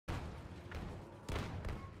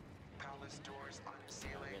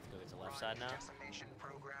left side now. Decimation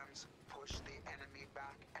programs. Push the enemy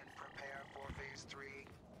back and prepare for phase 3.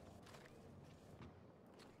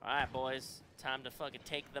 Alright, boys. Time to fucking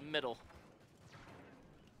take the middle.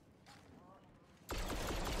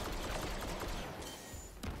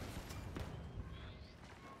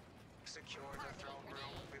 Secure the throne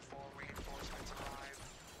room before reinforcements arrive.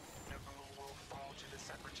 Naboo will fall to the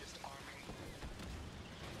Separatist army.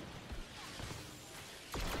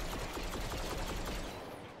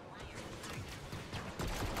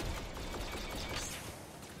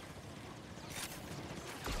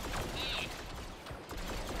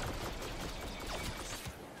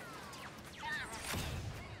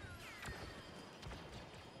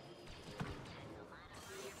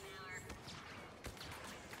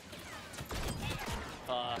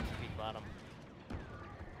 Fuck, weak bottom.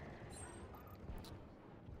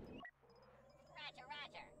 Roger,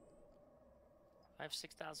 roger. I have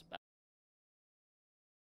 6,000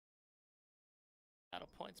 battle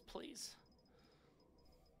points, please.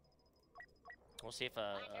 We'll see if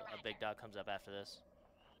a big dog comes up after this.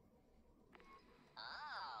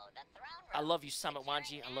 Oh, the throne room. I love you,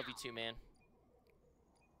 Summit1g. I love you too, man.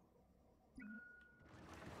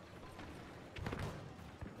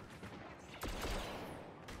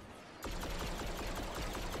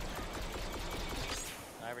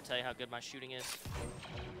 Did I ever tell you how good my shooting is?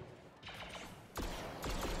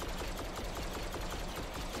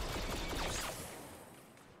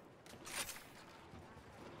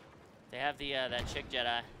 They have the that chick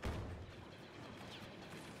Jedi.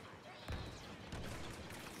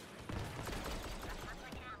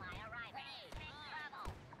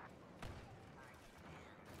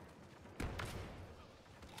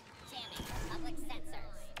 Public sensors.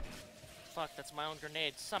 Fuck, that's my own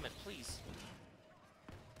grenade. Summit, please.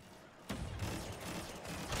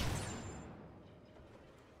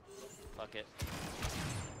 Fuck it.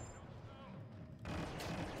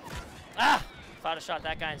 Ah! If I'd have shot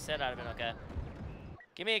that guy instead, I'd have been okay.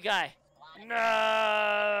 Give me a guy. No!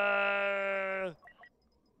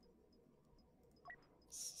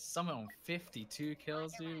 Summit on 52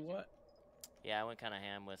 kills, dude. What? Yeah, I went kind of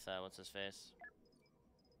ham with what's his face?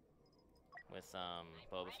 With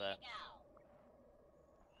Boba Fett.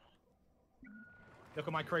 Look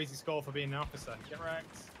at my crazy score for being an officer. Get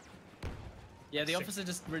wrecked. Yeah, the officer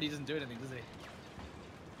just really doesn't do anything, does he?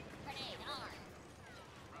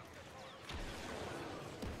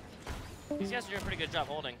 These guys are doing a pretty good job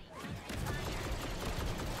holding.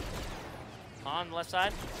 On the left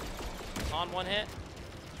side. On one hit.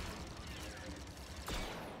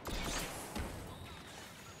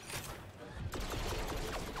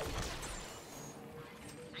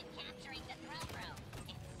 I'm capturing the throne room.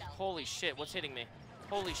 It's so Holy shit, what's hitting me?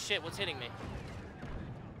 Holy shit, what's hitting me?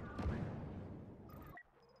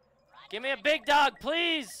 Give me a big dog,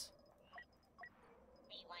 please!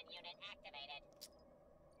 B1 unit activated.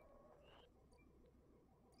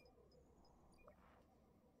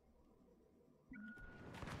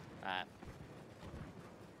 Alright.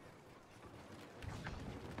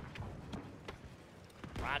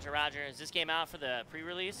 Roger, roger. Is this game out for the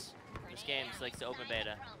pre-release? This game's like the open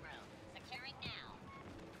beta. Securing now.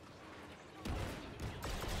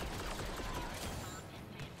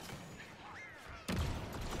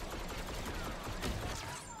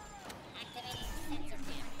 Activating sensor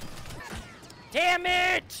cam. Damn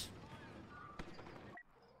it!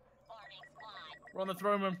 Forming squad. We're on the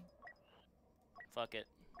throne room. Fuck it.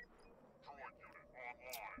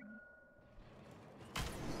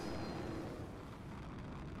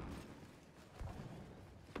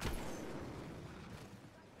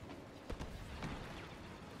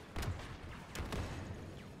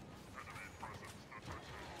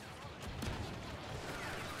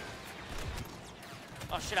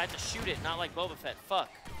 Oh shit, I have to shoot it, not like Boba Fett. Fuck.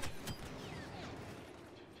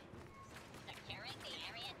 Securing the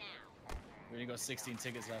area now. We only got 16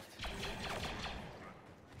 tickets left.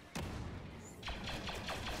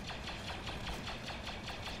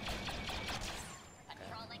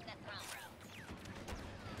 Controlling the throne room.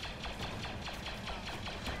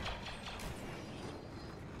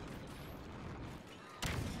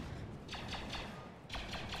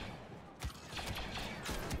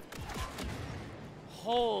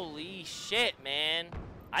 Holy shit, man.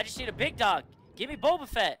 I just need a big dog. Give me Boba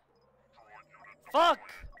Fett. Fuck.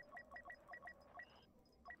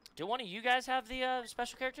 Do one of you guys have the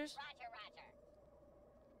special characters? Roger,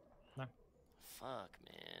 roger. No. Fuck,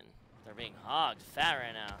 man. They're being hogged fat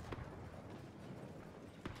right now.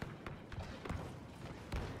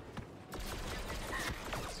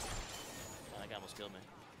 Oh, that guy almost killed me.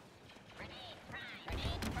 Grenade prime.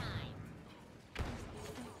 Grenade prime.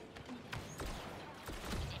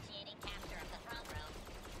 Initiating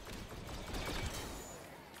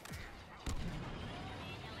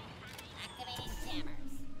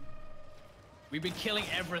We've been killing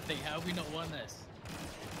everything. How have we not won this?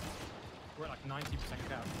 We're at like 90%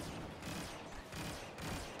 cap.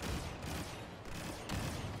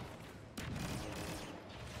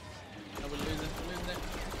 No, we're losing it.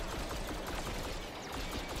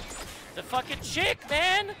 The fucking chick,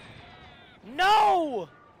 man! No!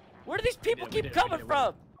 Where do these people We keep did it, coming from?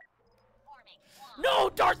 Forming squad. No!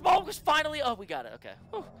 Darth Maul was finally. Oh, we got it. Okay.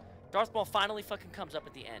 Whew. Darth Maul finally fucking comes up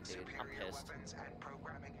at the end, dude. I'm Superior pissed. weapons and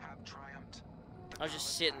programming have triumphed. I was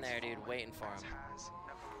just sitting there, dude, waiting for him. Has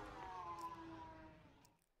Naboo.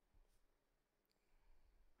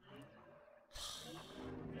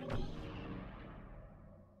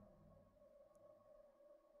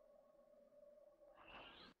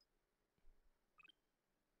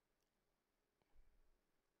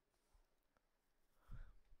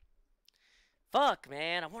 Fuck,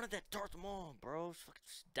 man. I wanted that Darth Maul, bro.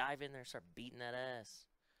 Just dive in there and start beating that ass.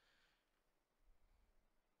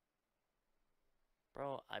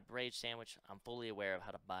 Bro, I Rage Sandwich. I'm fully aware of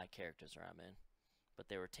how to buy characters around, man. But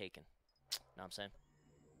they were taken. Know what I'm saying?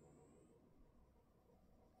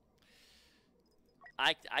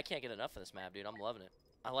 I can't get enough of this map, dude. I'm loving it.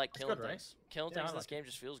 I like killing good, right? things. Killing Yeah, things I in this like game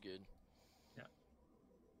just feels good. Yeah.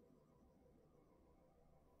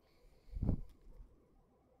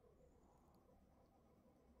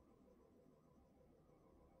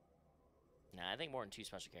 Nah, I think more than 2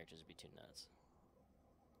 special characters would be too nuts.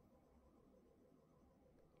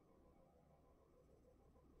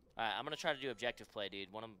 Alright, I'm gonna try to do objective play, dude.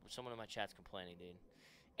 Someone in my chat's complaining, dude.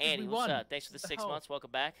 Andy, we what's won. up? Thanks for the What the 6 hell? months.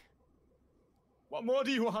 Welcome back. What more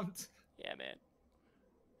do you want? Yeah, man.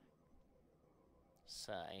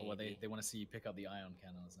 So, Oh, well, Andy, they want to see you pick up the ion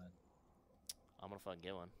cannon on the side. I'm gonna fucking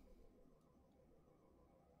get one.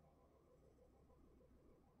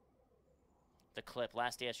 The clip.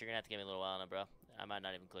 Last DS, you're gonna have to give me a little while on it, bro. I might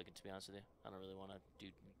not even click it, to be honest with you. I don't really want to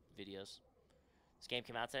do videos. This game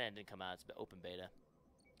came out today and it didn't come out. It's open beta.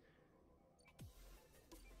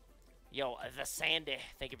 Yo, the Sandy.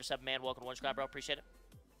 Thank you for subbing, man. Welcome to One Squad, bro. Appreciate it.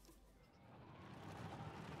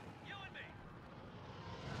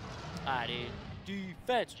 Alright, dude.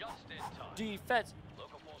 Defense. Just in time. Defense.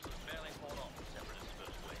 Local forces barely fought off the Separatist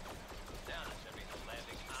first wave. Down at Separatist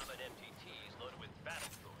landing armored MTTs loaded with battle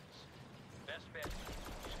droids. Best bet,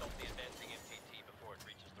 stop the advancing MTT before it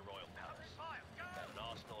reaches the Royal Palace. Got an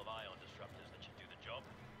arsenal of ion disruptors that should do the job.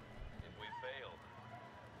 If we fail,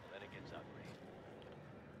 well, then it gets ugly.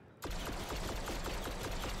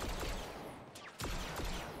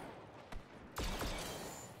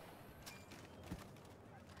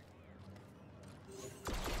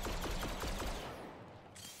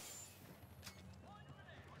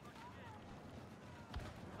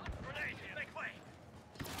 Grenade, make way!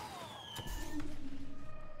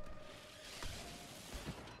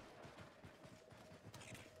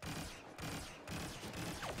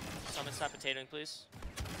 Someone stop potatoing, please.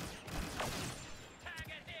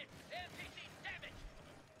 Target hit! MTT damage!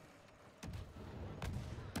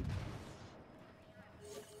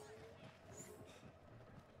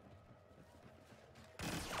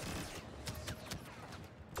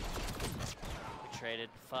 We traded.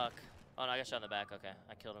 Fuck. Oh, no, I got shot in the back. Okay.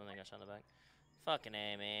 I killed him and then got shot in the back. Fucking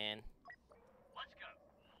A, man. Let's go!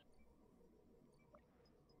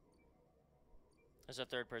 There's a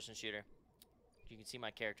third-person shooter. You can see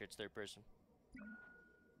my character. It's third person.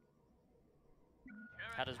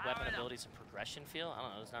 How does weapon abilities and progression feel? I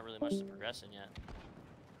don't know. There's not really much to progress in yet.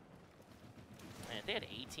 Man, if they had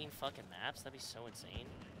 18 fucking maps, that'd be so insane.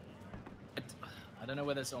 I don't know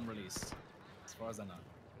whether it's on release, as far as I know.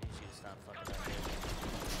 I need you to stop fucking up, dude.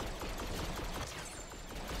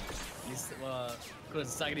 At least, well, because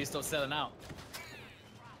Sagadi still selling out.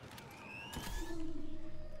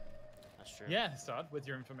 That's true. Yeah, Sod, with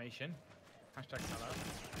your information. Hashtag sellout.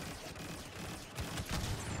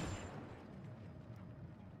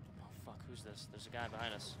 Oh, fuck. Who's this? There's a guy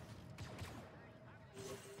behind us.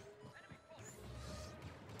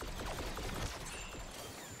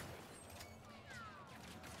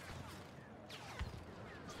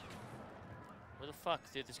 Where the fuck?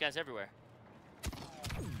 Dude, this guy's everywhere.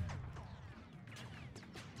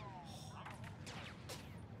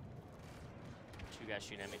 Two guys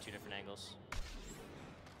shooting at me, 2 different angles.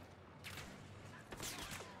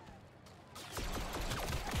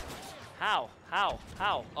 How? How?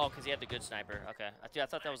 How? Oh, because he had the good sniper. Okay. Dude, I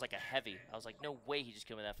thought that was like a heavy. I was like, no way he just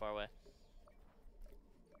killed me that far away.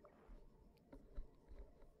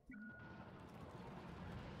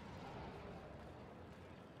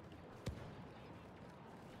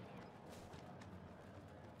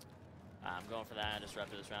 I'm going for that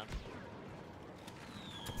disruptor this round.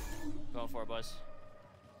 Going for it, boys.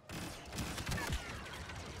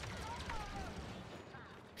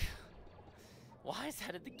 Why is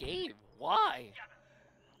that in the game? Why?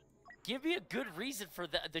 Give me a good reason for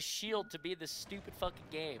the shield to be in this stupid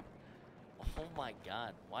fucking game. Oh my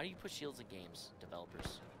god. Why do you put shields in games,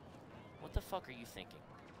 developers? What the fuck are you thinking?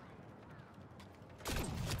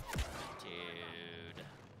 Dude.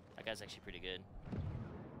 That guy's actually pretty good.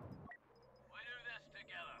 We do this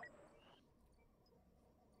together.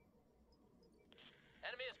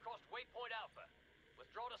 Enemy has crossed waypoint Alpha.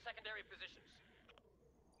 Withdraw to secondary positions.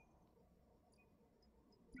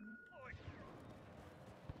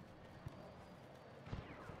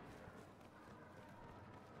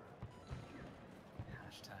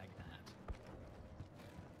 Hashtag that.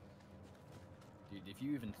 Dude, if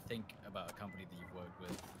you even think about a company that you've worked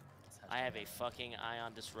with, it's I have a hashtag that. fucking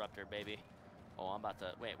ion disruptor, baby. Oh, I'm about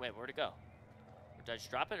to... Wait, where'd it go? Did I just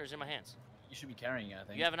drop it or is it in my hands? You should be carrying it, I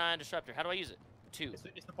think. You have an ion disruptor. How do I use it? 2.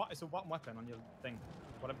 It's a bottom weapon on your thing.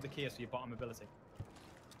 Whatever the key is for your bottom ability.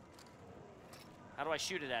 How do I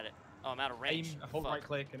shoot it at it? Oh, I'm out of range. Aim, hold Fuck. right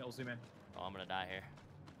click, and it'll zoom in. Oh, I'm gonna die here.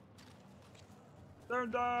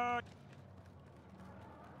 Don't die!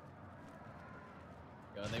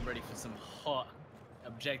 Yo, they ready for some hot, How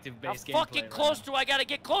objective-based gameplay fucking right close now. do I gotta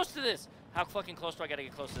get close to this? How fucking close do I gotta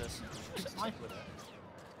get close to this? Snipe with it.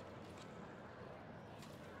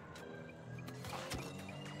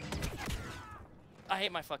 I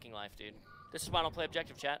hate my fucking life, dude. This is why I don't play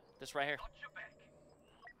objective, chat. This right here. Got your back.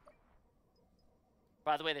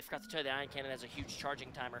 By the way, they forgot to tell you the ion cannon has a huge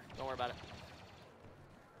charging timer. Don't worry about it.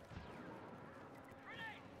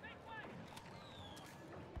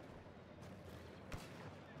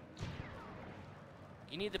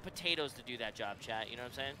 You need the potatoes to do that job, chat. You know what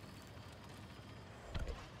I'm saying?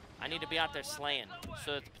 I need to be out there slaying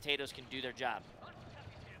so that the potatoes can do their job.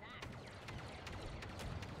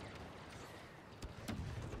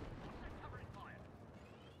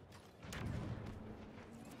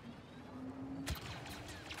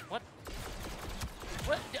 What?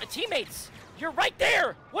 What? Teammates! You're right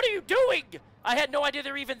there! What are you doing? I had no idea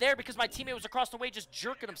they were even there because my teammate was across the way just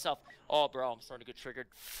jerking himself. Oh, bro, I'm starting to get triggered.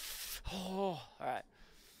 Oh, alright.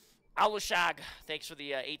 Alushag, thanks for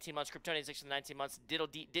the 18 months. Kryptonian, thanks for the 19 months. Diddle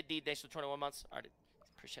Dee, thanks for the 21 months. Alright,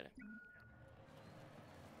 appreciate it.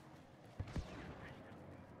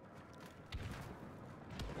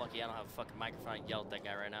 Lucky I don't have a fucking microphone. I yell at that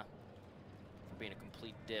guy right now for being a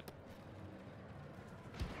complete dip.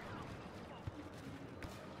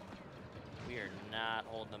 We are not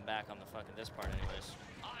holding them back on the fucking this part anyways.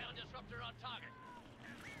 Ion disruptor on target.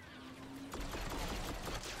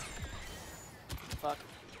 Fuck.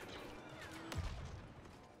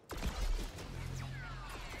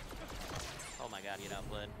 Oh my god, get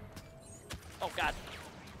outplayed. Oh god.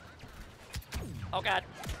 Oh god.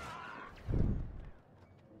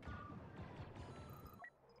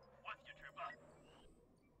 With you, trooper.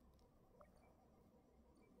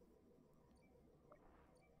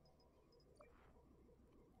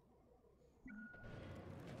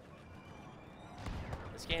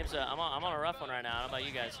 This game's I'm on a rough one right now. How about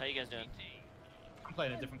you guys? How you guys doing? I'm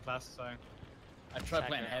playing a different class, so I tried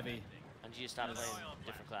playing Exactly. heavy. And you stop playing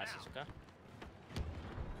different classes, okay?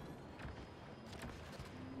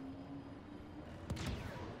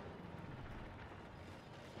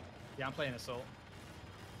 yeah, I'm playing assault.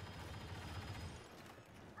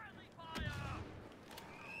 Friendly fire!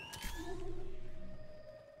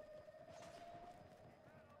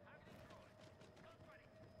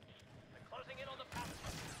 They're closing in on the path.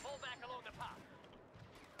 Pull back along the path.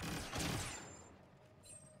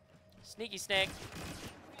 Sneaky snake.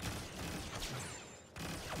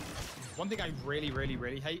 One thing I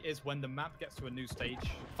really hate is when the map gets to a new stage.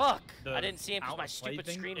 Fuck! The I didn't see him because my outplay stupid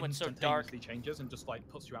thing screen went so dark. instantaneously changes and just like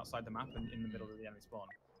puts you outside the map and in the middle of the enemy spawn.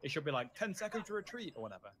 It should be like 10 seconds to retreat or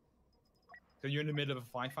whatever. So you're in the middle of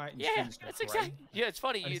a firefight. And your Yeah, screen's that's gray. exactly. Yeah, it's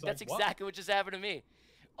funny. And You, it's that's like, what? exactly what just happened to me.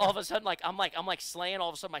 All of a sudden, like I'm slaying. All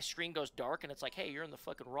of a sudden, my screen goes dark, and it's like, hey, you're in the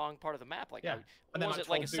fucking wrong part of the map. Like, Yeah. what was it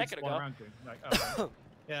like a 12 dudes second spawn ago? around you. Like, oh, right.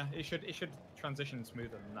 Yeah, it should transition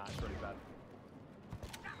smoother than that. It's really bad.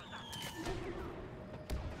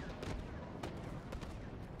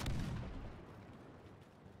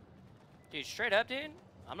 Dude, straight up, dude.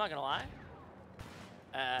 I'm not gonna lie.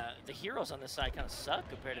 The heroes on this side kind of suck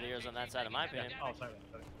compared to the heroes on that side, in my opinion. Oh, sorry.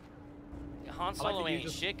 Han Solo that you ain't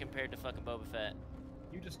just- shit compared to fucking Boba Fett.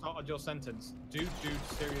 You just started your sentence. Dude,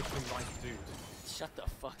 seriously like dude. Shut the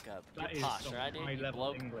fuck up. That You're is posh, some right, dude? high You level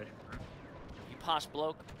bloke. English. You posh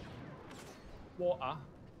bloke. Water.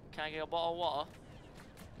 Can I get a bottle of water?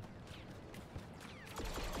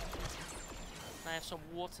 Can I have some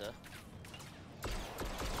water?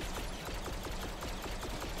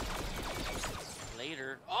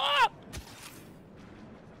 Later. Oh!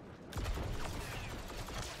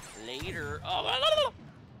 later. Oh, no, no, no.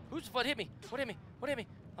 What hit me? What hit me? What hit me?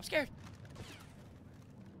 I'm scared.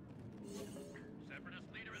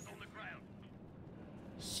 Separatist leader is on the ground.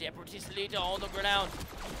 Separatist leader on the ground.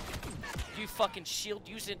 You fucking shield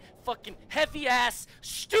using fucking heavy ass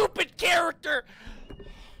stupid character.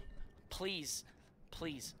 Please,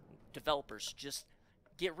 please, developers, just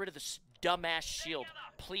get rid of this dumbass shield,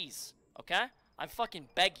 please. Okay? I fucking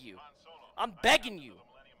beg you. I'm begging you.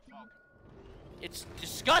 It's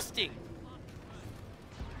disgusting. What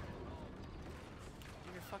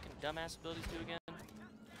do your fucking dumbass abilities do again?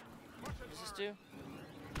 What does this do?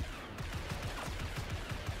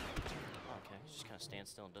 Okay, he just kind of stands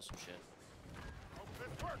still and does some shit.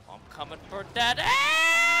 I'm coming for that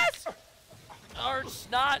ass! Or it's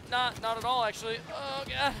not at all, actually. Oh,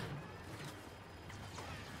 God.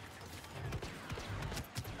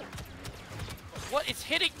 What? It's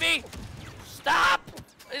hitting me! Stop!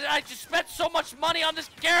 I just spent so much money on this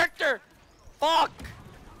character! Fuck!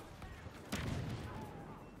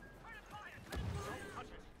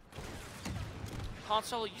 Han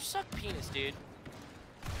Solo, you suck penis, dude.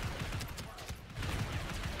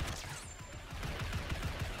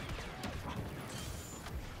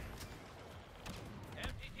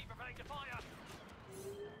 MTT preparing to fire.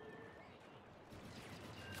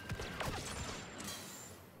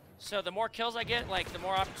 So the more kills I get, like the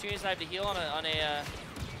more opportunities I have to heal on a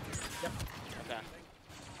Yep. Okay.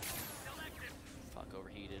 Fuck,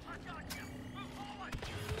 overheated.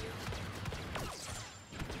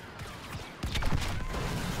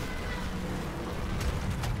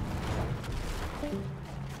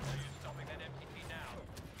 Stopping that MTT now.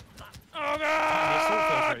 Oh, The God! assault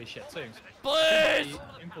feels really shit too. Please!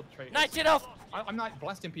 The infiltrators. 19 health! I'm like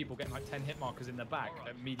blasting people, getting like 10 hit markers in the back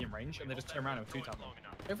at medium range, and they just turn around and two-tap them.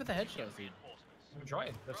 Go for the headshots, dude. I'm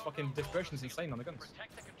trying. The fucking dispersion's insane on the guns.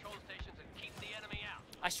 Protect the control stations and keep the enemy out.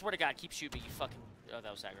 I swear to God, keep shooting me, you fucking... Oh,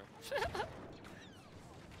 that was aggro.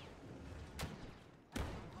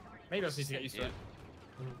 Maybe I just need to get used to it.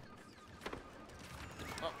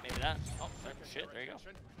 Oh, maybe that. Oh, shit, there you go.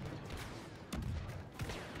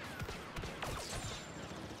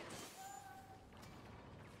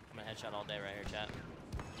 I'm gonna headshot all day right here, chat.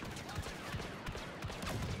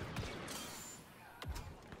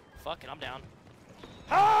 Fuck it, I'm down.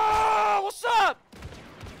 Ah, what's up?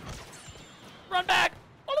 Run back!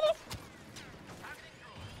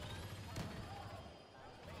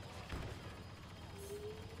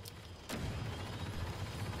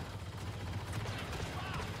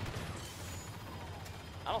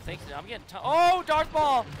 I don't think so. I'm getting oh, Darth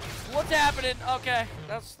Maul! What's happening? Okay,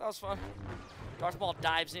 that was fun. Darth Maul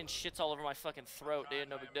dives in, shits all over my fucking throat, dude.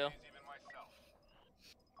 No big deal.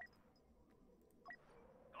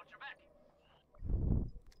 Got your back.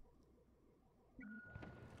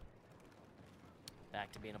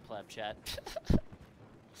 Back to being a pleb, chat.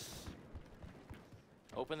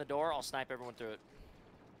 Open the door, I'll snipe everyone through it.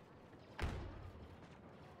 Or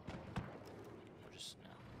just, no.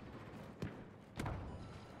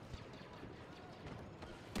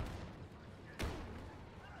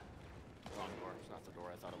 Wrong door, it's not the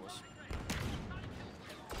door I thought it was.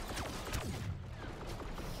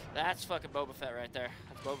 That's fucking Boba Fett right there.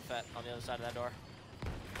 That's Boba Fett on the other side of that door.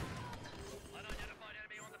 Unidentified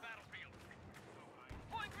enemy on the battlefield.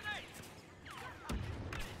 Point grenade!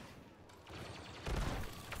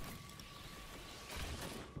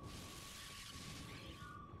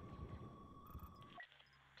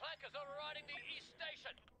 Clankers overriding the east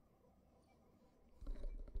station.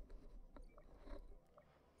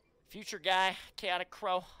 Future guy, Chaotic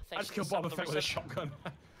Crow. I Thanks just killed for the Boba Fett with a shotgun.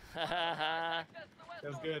 Right, That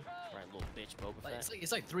was good. little bitch, Boba Like, Fett.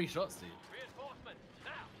 it's like 3 shots, dude. Reinforcements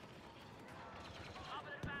now.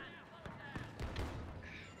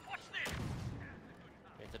 Watch this.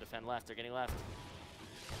 We have to defend left. They're getting left.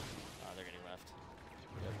 Oh, they're getting left.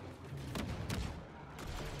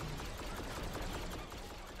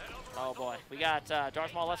 Oh boy, we got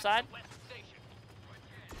Darth Maul left side. West station.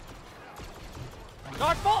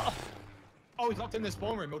 Darth Maul! Oh, he's locked in the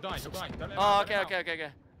spawn room. He'll die. He'll die. Don't let him Oh, out, don't okay, let him okay, out. okay,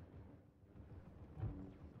 okay.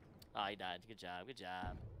 Oh, he died. Good job, good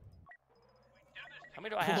job. How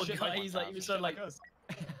many do I Poor have? guy, he's like, he was so like, us.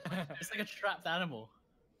 it's like a trapped animal.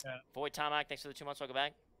 Void Tomac, thanks for the 2 months. Welcome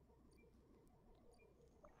back.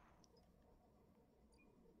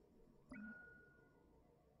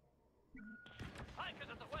 Clankers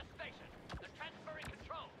at the west station. They're transferring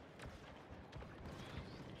control.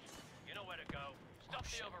 You know where to go. Stop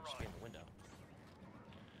Shit, the I'm just override. in the window.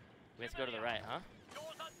 We have to go to the right, huh?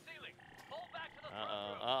 Doors unsealing. Fall back to the front Uh-oh,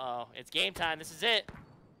 room. uh-oh. It's game time. This is it.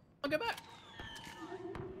 I'll go back.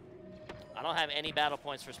 I don't have any battle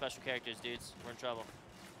points for special characters, dudes. We're in trouble.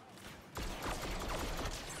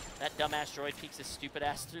 That dumbass droid peeks his stupid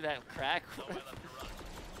ass through that crack.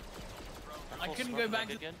 I couldn't go back.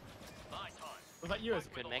 Good. Was that yours?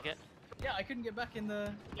 Couldn't make it. Yeah, I couldn't get back in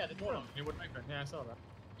the. Yeah, the door. It wouldn't open. Yeah, I saw that.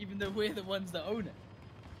 Even though we're the ones that own it.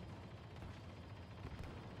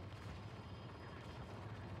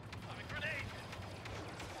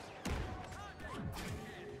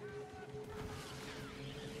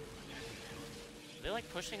 Are they like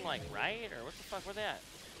pushing like right or what the fuck were they at?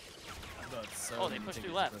 So Oh, they pushed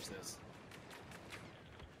through left. Good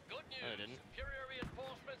No, they news. didn't. Superior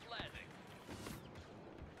reinforcements landing.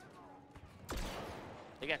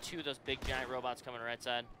 They got 2 of those big giant robots coming right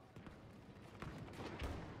side.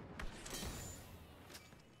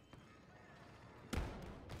 Can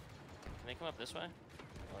they come up this way?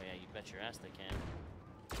 Oh yeah, you bet your ass they can.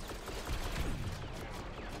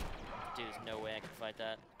 Dude, there's no way I can fight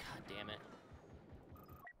that. God damn it.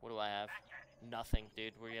 What do I have? Nothing,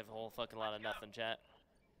 dude. We have a whole fucking lot of nothing, chat.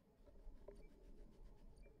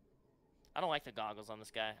 I don't like the goggles on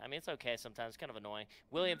this guy. I mean, it's okay sometimes. It's kind of annoying.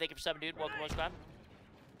 William, thank you for 7, dude. Welcome, Roach Squad.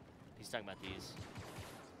 He's talking about these.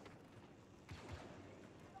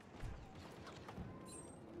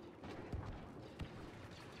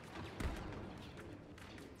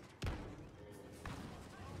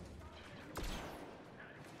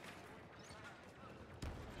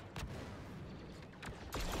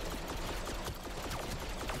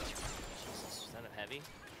 Jesus, is that a heavy?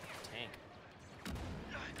 Tank.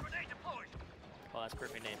 Grenade deployed. Oh, that's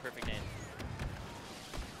perfect name. Perfect name.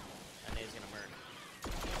 That name's gonna murk.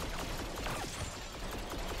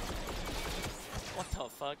 What the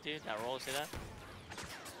fuck, dude? That roll, see that?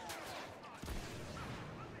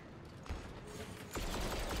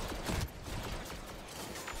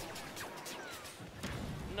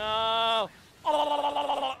 No!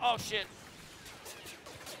 Oh shit!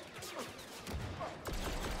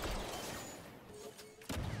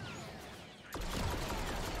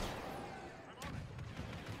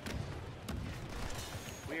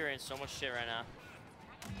 We are in so much shit right now.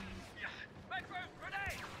 Background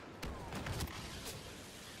grenade.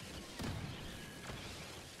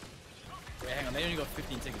 Wait, hang on. They only got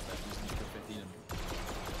 15 tickets left. We just need to put 15 in.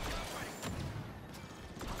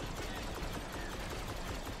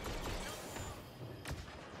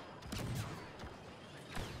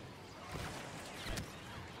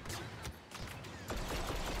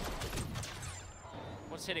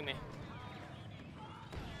 What's hitting me?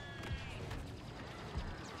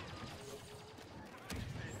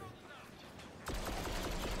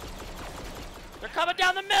 They're coming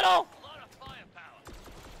down the middle! A lot of firepower.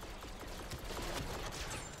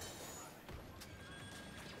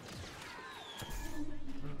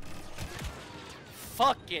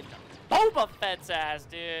 Fucking Boba Fett's ass,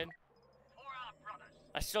 dude. For our brothers.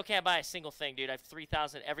 I still can't buy a single thing, dude. I have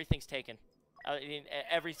 3,000. Everything's taken. I mean,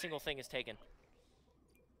 every single thing is taken.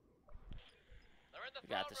 They're in the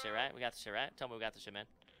We got this shit, right? We got this shit, right? Tell me we got this shit, man.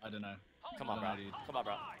 I don't know. Come on, I bro. don't know, dude. Come on,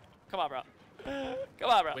 bro. Come on, bro. Come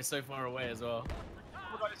on, bro. We're so far away as well.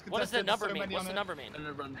 What does the number mean? What's the number mean? I don't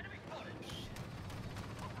know, run.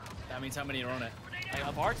 That means how many are on it. Like,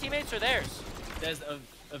 of our teammates or theirs? There's of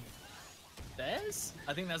theirs?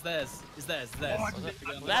 I think that's theirs. It's theirs. It's theirs.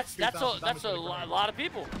 Well, that's a lot of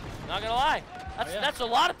people. Not gonna lie. yeah. That's a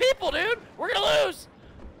lot of people, dude. We're gonna lose.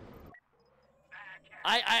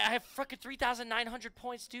 I have fucking 3,900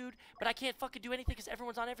 points, dude, but I can't fucking do anything because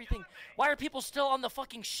everyone's on everything. Why are people still on the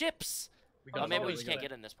fucking ships? Oh, maybe we just can't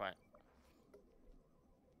get in this part.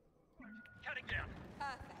 Cutting down.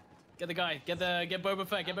 Get the guy. Get Boba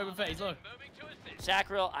Fett. Get Boba Fett. He's low. Moving to assist.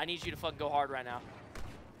 Sacriel, I need you to fucking go hard right now.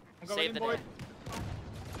 I'm going Save in, the boy. day.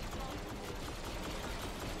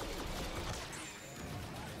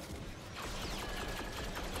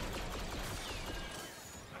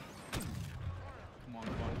 Come on,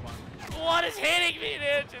 come on, come on. What is hitting me,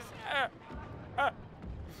 dude? Just. Let's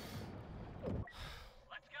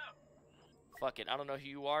go. Fuck it. I don't know who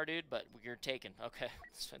you are, dude, but you're taken. Okay,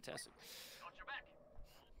 that's fantastic. Got your back.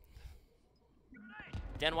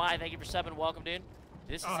 Den Y, thank you for subbing. Welcome, dude.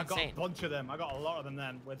 This is Oh, I got insane. a bunch of them. I got a lot of them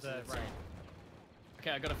then with This the is insane.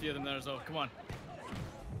 Okay, I got a few of them there as well. Come on.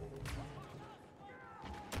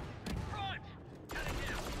 Front. Cutting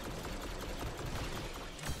down.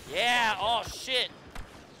 Yeah. Oh shit.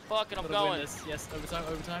 Fucking, I'm Gotta win going. this. Yes, overtime,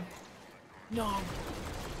 overtime. No.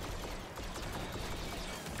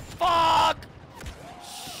 Fuck!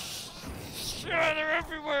 Shit, they're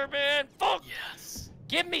everywhere, man. Fuck! Yes.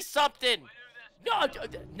 Give me something. No,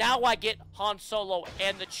 now I get Han Solo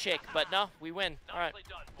and the chick, but no, we win. All right. Nicely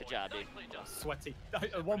done, Good boys. job, dude. Nicely done. sweaty.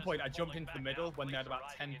 At one point, I jumped into the middle when they had about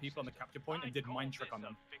 10 people on the capture point and did mind trick on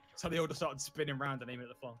them. So they all just started spinning around and aiming at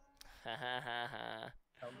the floor.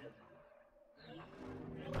 Hell good.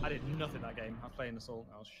 I did nothing that game. I was playing Assault.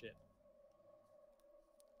 I was shit.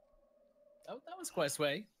 Oh, that was quite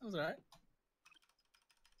sway. That was alright.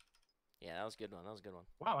 Yeah, that was a good one. That was a good one.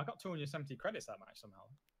 Wow, I got 270 credits that match somehow.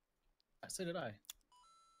 So did I.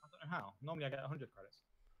 I don't know how. Normally I get 100 credits.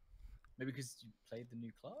 Maybe because you played the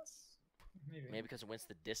new class? Maybe because it wins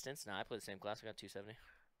the distance. No, I play the same class. I got 270.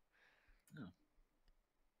 Oh.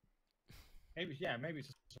 Maybe, yeah, maybe it's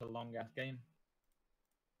just a long ass game.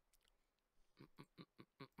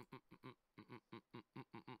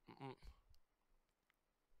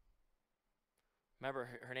 Remember,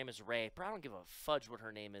 her name is Ray. Bro, I don't give a fudge what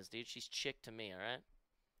her name is, dude. She's chick to me, alright?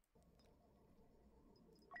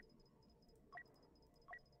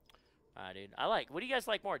 Alright, dude. What do you guys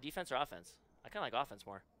like more, defense or offense? I kind of like offense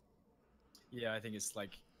more. Yeah, I think it's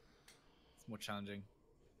like, it's more challenging.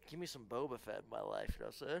 Give me some Boba Fett in my life, you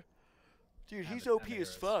know what I'm saying? Dude, And he's the- OP and the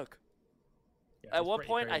as heroes. fuck. Yeah, At it's one pretty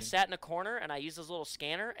point, I crazy. sat in a corner, and I used this little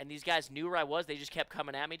scanner, and these guys knew where I was. They just kept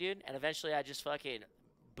coming at me, dude. And eventually, I just fucking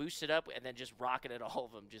boosted up and then just rocketed all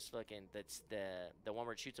of them. Just fucking, that's the one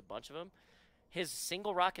where it shoots a bunch of them. His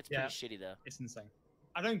single rocket's pretty Yeah. shitty, though. It's insane.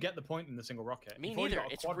 I don't get the point in the single rocket. Me You've already neither.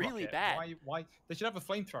 got a It's quad really rocket. bad. Why? They should have a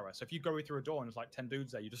flamethrower. So if you go through a door and there's like 10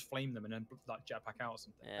 dudes there, you just flame them and then like jetpack out or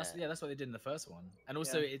something. Yeah. That's what they did in the first one. And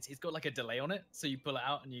also, Yeah. it's got like a delay on it, so you pull it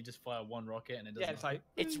out and you just fire one rocket and it doesn't. Yeah, it's like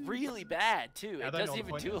It's really bad, too. Yeah, I It don't know doesn't what the even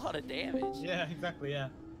point do a is. lot of damage. yeah, exactly, yeah.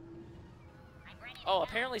 I'm ready to Oh, go.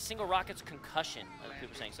 apparently single rocket's concussion, like people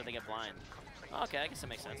were saying, so they get blind. Oh, okay, I guess that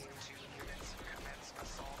makes sense.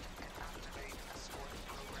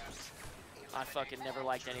 I fucking never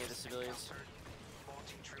liked any of the civilians.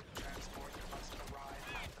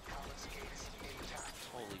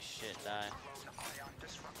 Holy shit, die.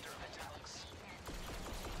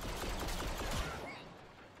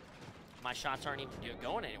 My shots aren't even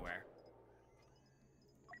going anywhere.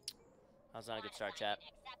 That was not a good start, chat.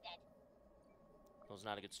 Accepted. That was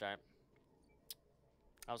not a good start.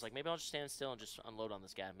 I was like, maybe I'll just stand still and just unload on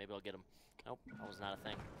this guy. Maybe I'll get him. Nope, that was not a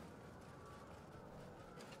thing.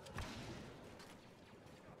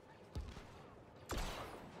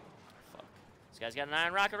 Fuck. This guy's got an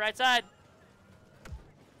iron rocket right side.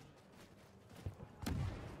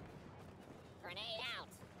 Grenade out.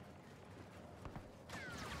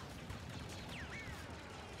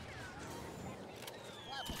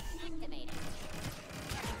 Cloak activated.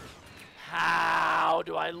 How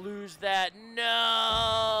do I lose that?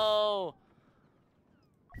 No!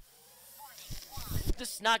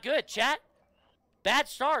 This is not good, chat. Bad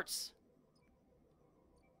starts.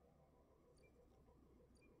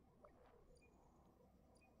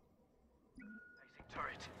 Facing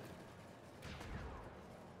turret.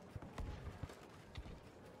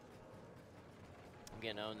 I'm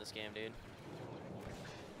getting owned this game, dude.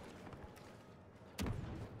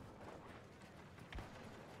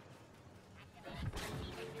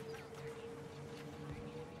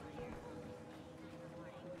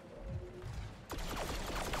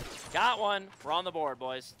 Got one. We're on the board,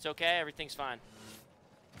 boys. It's okay. Everything's fine.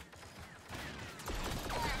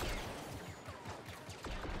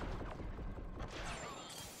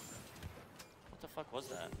 What the fuck was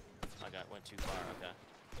that? I went too far. Okay.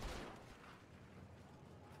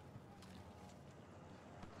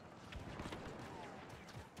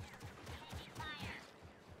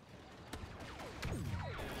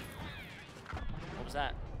 What was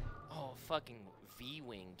that? Oh, fucking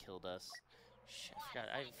V-Wing killed us. Shit,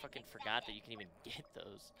 I fucking forgot that you can even get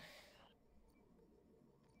those.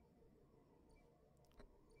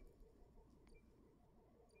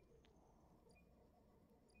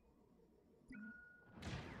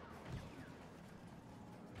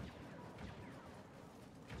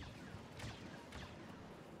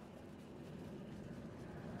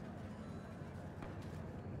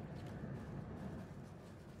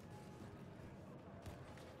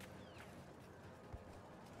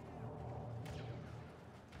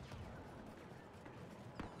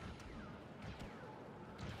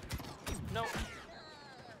 No.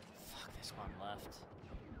 Fuck, this one left.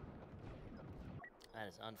 That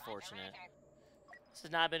is unfortunate. This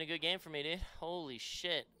has not been a good game for me, dude. Holy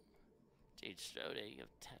shit. Dude, Strode, you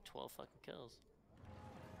have 12 fucking kills.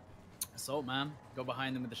 Assault, man. Go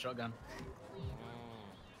behind them with the shotgun.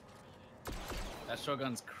 That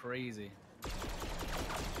shotgun's crazy.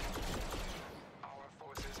 Our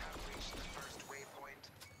forces have reached the first waypoint.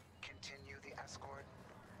 Continue the escort.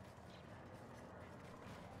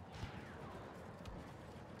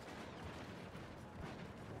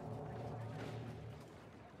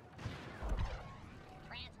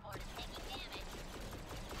 Transport is taking damage.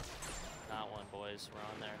 Got one, boys. We're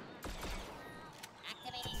on there.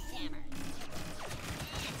 Activating jammer.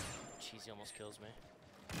 Cheesy almost kills me.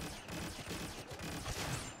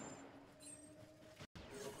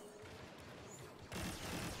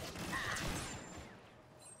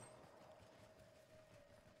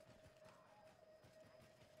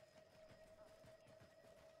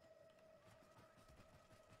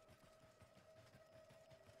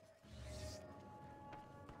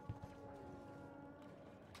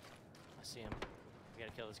 I see him. We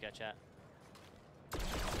gotta kill this guy, chat.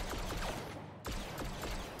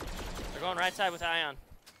 They're going right side with Ion.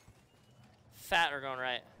 Fat are going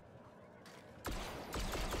right.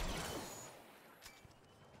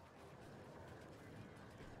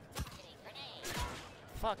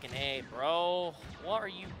 Fucking A, bro. What are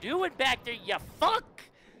you doing back there, you fuck?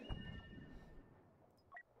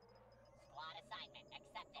 Squad assignment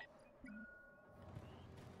accepted.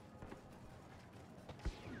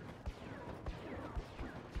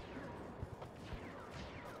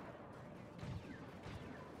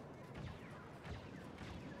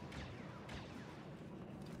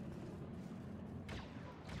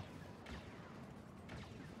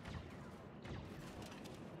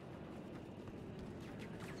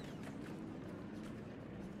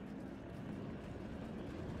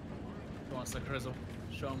 Go on, Sir Crizzle.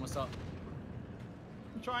 Show him what's up.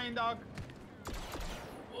 I'm trying, dog.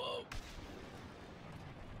 Whoa.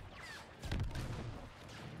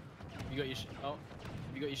 You got your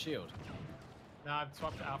you got your shield? Nah, I've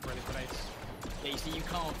swapped it out for any grenades. Yeah, you see, you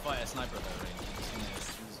can't fight a sniper at that range.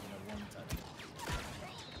 It's, one tap.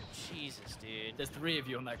 Jesus, dude. There's 3 of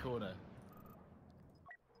you on that corner.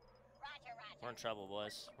 Roger, roger. We're in trouble,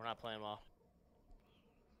 boys. We're not playing well.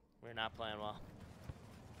 We're not playing well.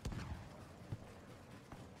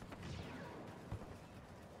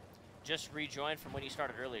 Just rejoined from when you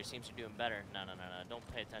started earlier. Seems you're doing better. No. Don't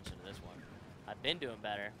pay attention to this one. I've been doing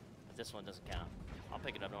better, but this one doesn't count. I'll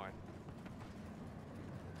pick it up, don't worry.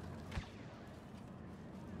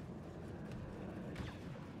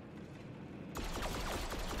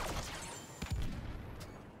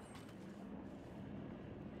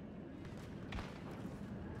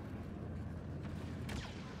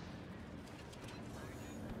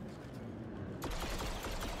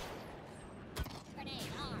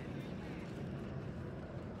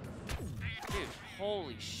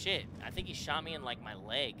 Holy shit. I think he shot me in like my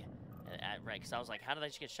leg. Right, because I was like, how did I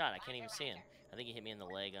just get shot? I can't even see him. I think he hit me in the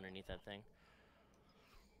leg underneath that thing.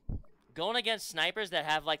 Going against snipers that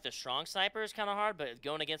have like the strong sniper is kind of hard, but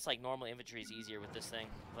going against like normal infantry is easier with this thing.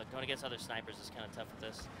 But going against other snipers is kind of tough with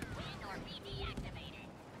this. Win or be deactivated.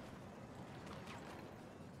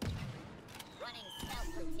 Running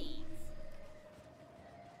stealth routines.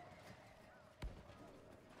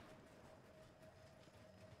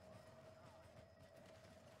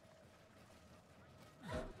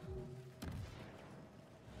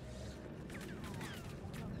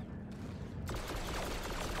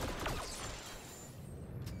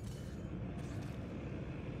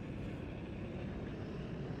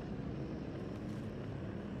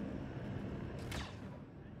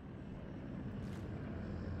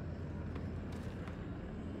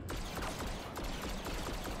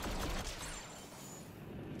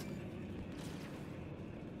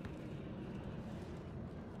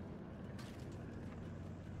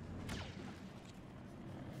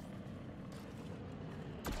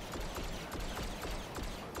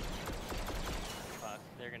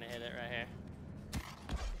 They're gonna hit it right here.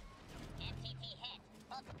 MTT hit.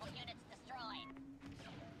 Multiple units destroyed.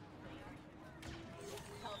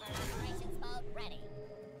 Covert operations mode ready.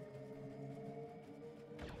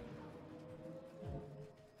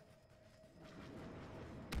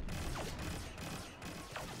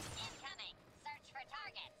 Incoming. Search for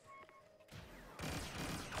targets.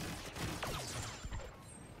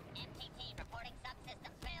 MTT reporting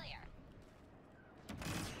subsystem failure.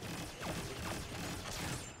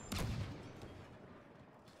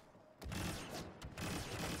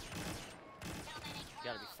 You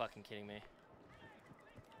gotta be fucking kidding me.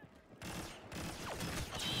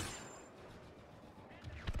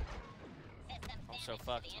 I'm so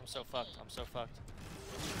fucked. I'm so fucked. I'm so fucked.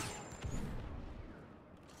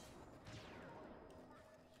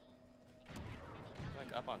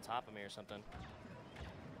 Like up on top of me or something.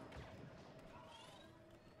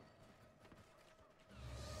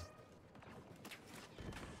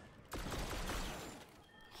 Oh,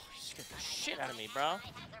 you scared the shit out of me, bro.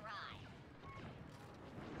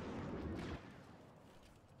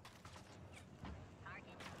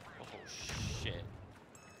 Oh shit.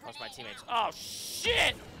 Plus my teammates. Oh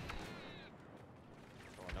shit!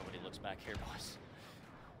 Oh, nobody looks back here, boys.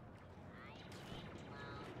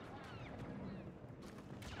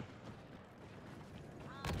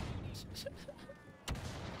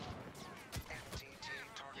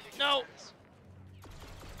 No. seconds.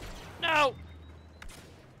 No.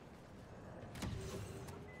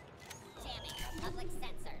 Jamming Republic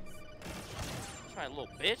sensors. Try, little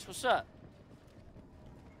bitch. What's up?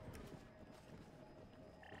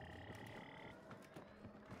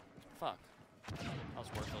 Fuck. That was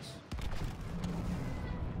worthless.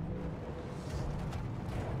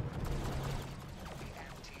 The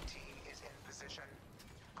MTT is in position.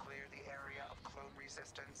 Clear the area of clone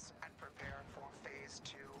resistance and prepare for phase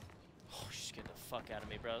 2. Oh, she's getting the fuck out of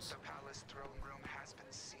me, bros. The palace throne room has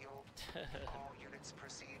been sealed. All units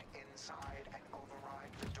proceed inside and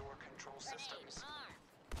override the door control systems. Arm.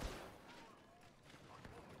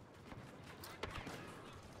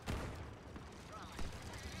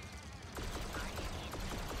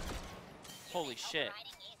 Holy shit.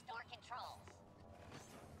 Overriding east door controls.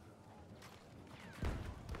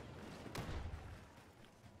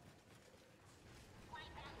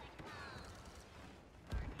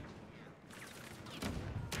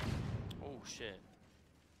 Oh shit.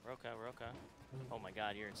 We're okay, we're okay. Oh my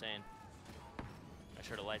god, you're insane. I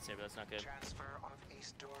showed a lightsaber, that's not good. Transfer of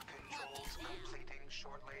east door controls completing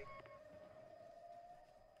shortly.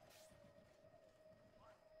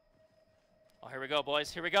 Oh, here we go,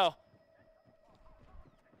 boys. Here we go.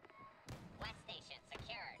 West station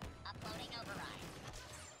secured. Uploading override.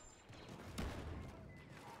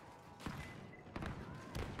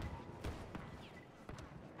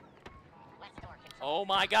 West door control. Oh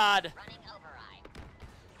my god. Running override.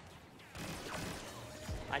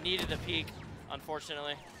 I needed a peek,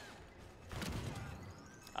 unfortunately.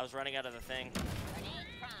 I was running out of the thing. Grenade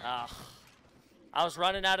prime. Ugh. I was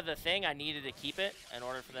running out of the thing. I needed to keep it in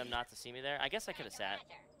order for them not to see me there. I guess I could have sat.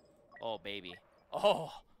 Oh, baby.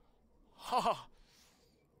 Oh. Oh.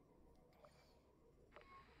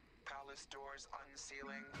 Palace doors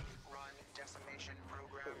unsealing. Run decimation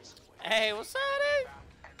programs. Hey, what's that? Back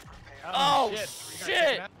and prepare. Oh, We gotta shit.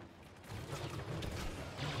 check it out.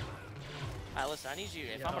 Alright, listen, I need you.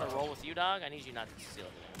 If I'm gonna roll with you, dog, I need you not to steal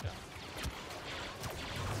everything. Okay?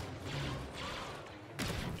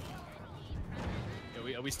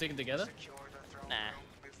 Are we sticking together? Secure the throne Nah. room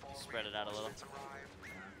before Spread it out a little. reinforcements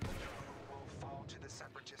arrive. Who will fall to the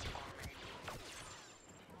separatist army.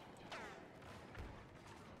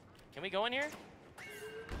 Can we go in here?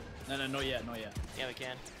 No, no, not yet, not yet. Yeah, we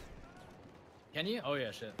can. Can you? Oh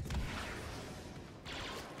yeah, shit.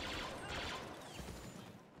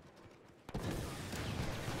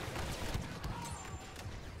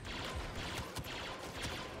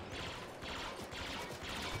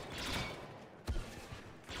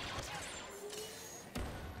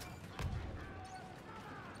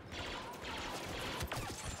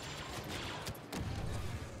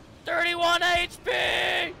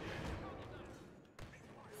 HP!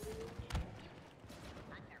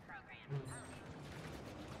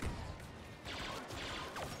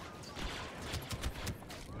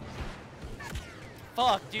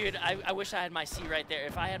 Fuck, dude. I wish I had my C right there.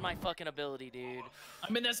 If I had my fucking ability, dude.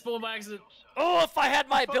 I'm in that spawn by accident. Oh, if I had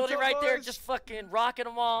my Fuck ability up, right there, boys. just fucking rocking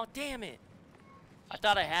them all. Damn it. I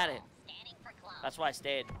thought I had it. Scanning for clone. That's why I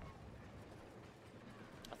stayed.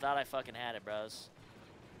 I thought I fucking had it, bros.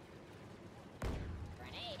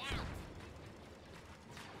 Grenade out.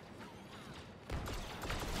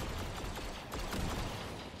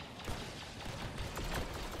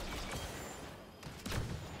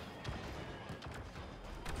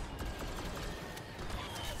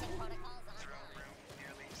 Vaccination protocols Throne online. room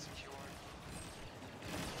nearly secured.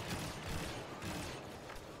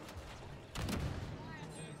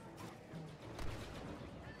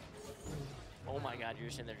 Oh my god, you're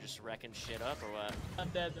sitting there just wrecking shit up or what? I'm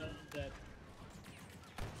dead, though. I'm dead.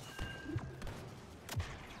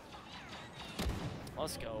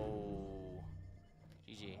 Let's go.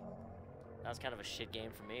 GG. That was kind of a shit game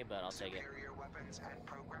for me, but I'll take it. Superior weapons and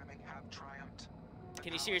programming have triumphed. The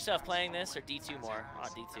Can you see palace yourself has playing this or fallen D2 as more? it Oh,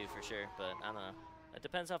 has D2 for before. sure, but I don't know. It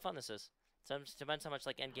depends how fun this is. Depends how much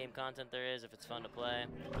like end game content there is, if it's fun to play.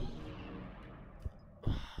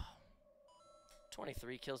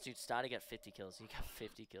 23 kills, dude. Stoddy got 50 kills. He got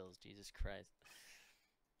 50 kills. Jesus Christ.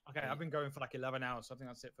 Okay, I've been going for like 11 hours, so I think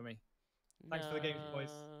that's it for me. Thanks for the games, boys.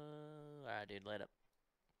 Alright, dude. Later.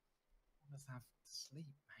 Let's have sleep,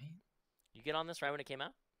 mate. You get on this right when it came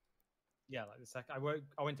out? Yeah, like the second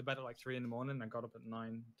I went to bed at like 3 in the morning and got up at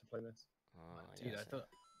 9 to play this. Oh, Dude, I yes. thought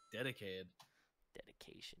dedicated.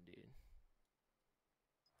 Dedication, dude.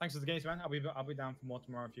 Thanks for the games, man. I'll be down for more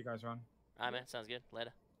tomorrow if you guys are on. Alright, man. Sounds good.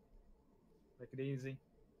 Later. Take it easy.